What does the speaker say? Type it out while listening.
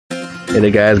Hey there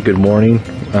guys, good morning.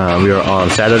 We are on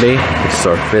Saturday. This is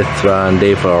our 5th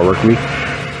day for our work week.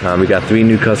 We got 3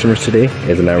 new customers today,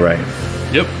 isn't that right?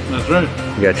 Yep, that's right.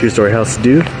 We got a 2-story house to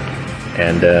do,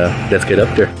 and let's get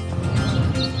up there.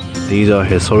 These are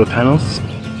his solar panels.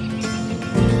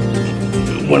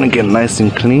 Want to get nice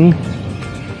and clean,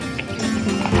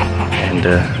 and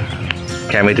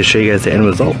can't wait to show you guys the end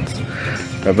results.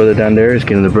 My brother down there is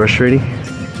getting the brush ready,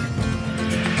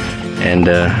 and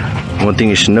one thing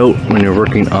you should note when you're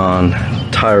working on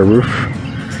tile roof,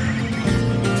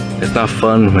 it's not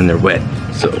fun when they're wet,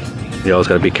 so you always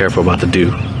got to be careful about the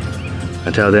dew.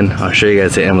 Until then, I'll show you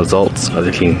guys the end results of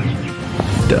the clean.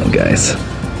 Done, guys.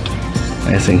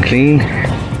 Nice and clean.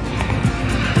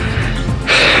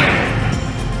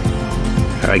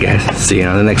 Alright guys, see you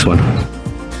on the next one.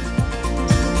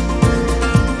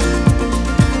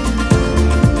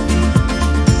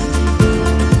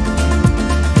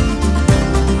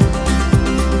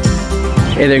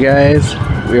 Hey there guys,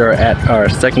 we are at our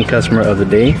second customer of the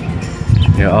day.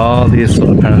 We have all these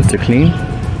solar panels to clean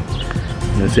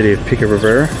in the city of Pico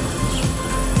Rivera.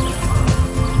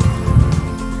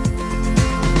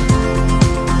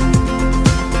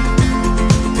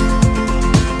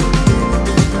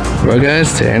 Well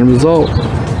guys, the end result.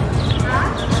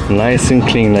 Nice and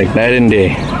clean like night and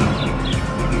day.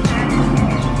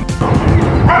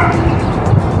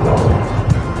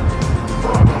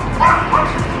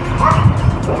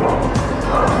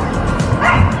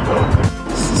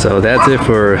 So that's it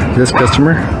for this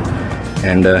customer,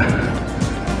 and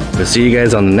we'll see you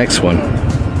guys on the next one.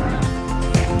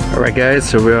 Alright guys,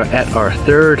 so we're at our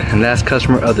 3rd and last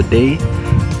customer of the day,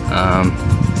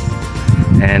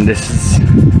 and this is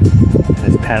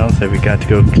his panels that we got to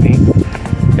go clean.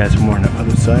 You guys are more on the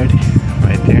other side,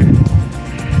 right there,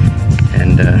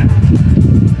 and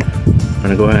I'm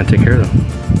gonna go ahead and take care of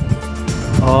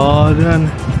them. All done.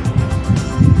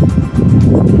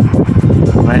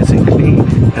 Nice and clean,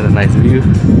 had a nice view.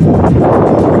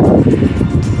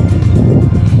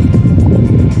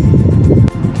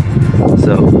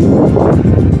 So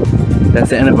that's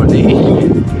the end of our day.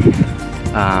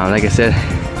 Like I said,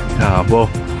 well,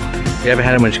 we haven't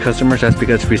had much customers. That's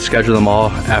because we schedule them all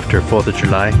after 4th of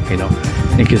July, you know,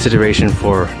 in consideration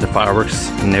for the fireworks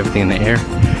and everything in the air.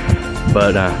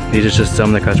 But these are just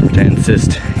some of the customers that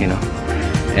insist, you know,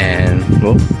 and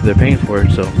well, they're paying for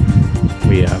it, so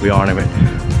we honor it.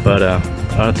 But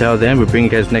until then, we'll bring you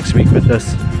guys next week with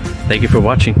us. Thank you for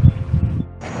watching.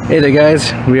 Hey there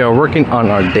guys, we are working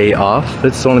on our day off.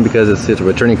 It's only because it's a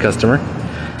returning customer,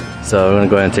 so I'm gonna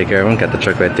go ahead and take care of them. Got the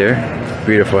truck right there.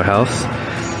 Beautiful house.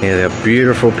 Yeah, they have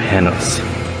beautiful panels.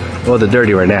 Well, they're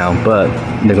dirty right now, but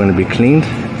they're going to be cleaned,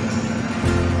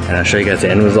 and I'll show you guys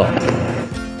the end result.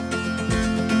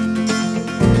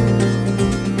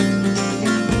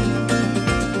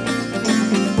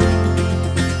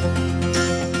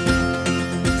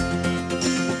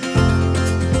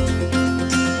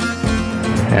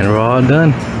 And we're all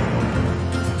done.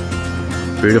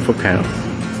 Beautiful panels.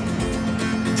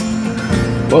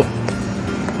 Well,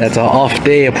 that's our off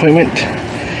day appointment.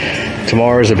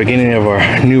 Tomorrow is the beginning of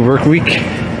our new work week,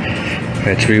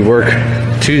 which we work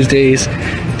Tuesdays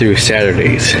through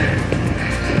Saturdays.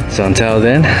 So until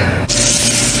then,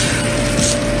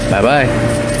 bye bye.